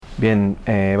Bien,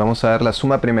 vamos a ver la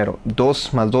suma primero.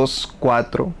 2 más 2,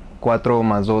 4. 4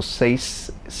 más 2,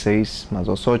 6. 6 más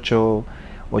 2, 8.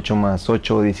 8 más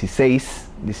 8, 16.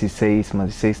 16 más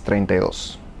 16,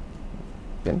 32.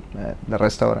 Bien, la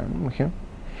resta ahora, me imagino.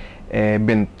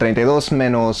 Bien, 32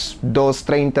 menos 2,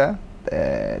 30.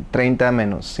 30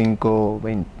 menos 5,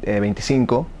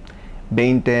 25.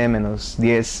 20 menos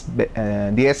 10,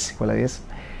 10 igual a 10.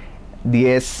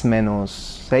 10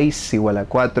 menos 6 igual a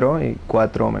 4 y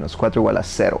 4 menos 4 igual a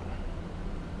 0.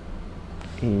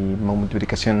 Y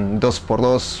multiplicación 2 por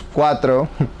 2, 4.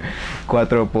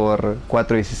 4 por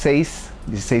 4, 16.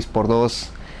 16 por 2,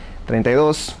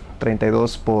 32.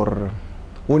 32 por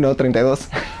 1, 32.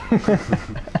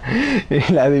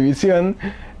 Y la división,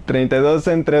 32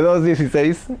 entre 2,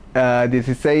 16.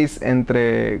 16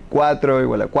 entre 4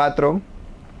 igual a 4.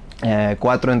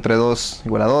 4 entre 2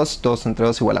 igual a 2. 2 entre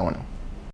 2 igual a 1.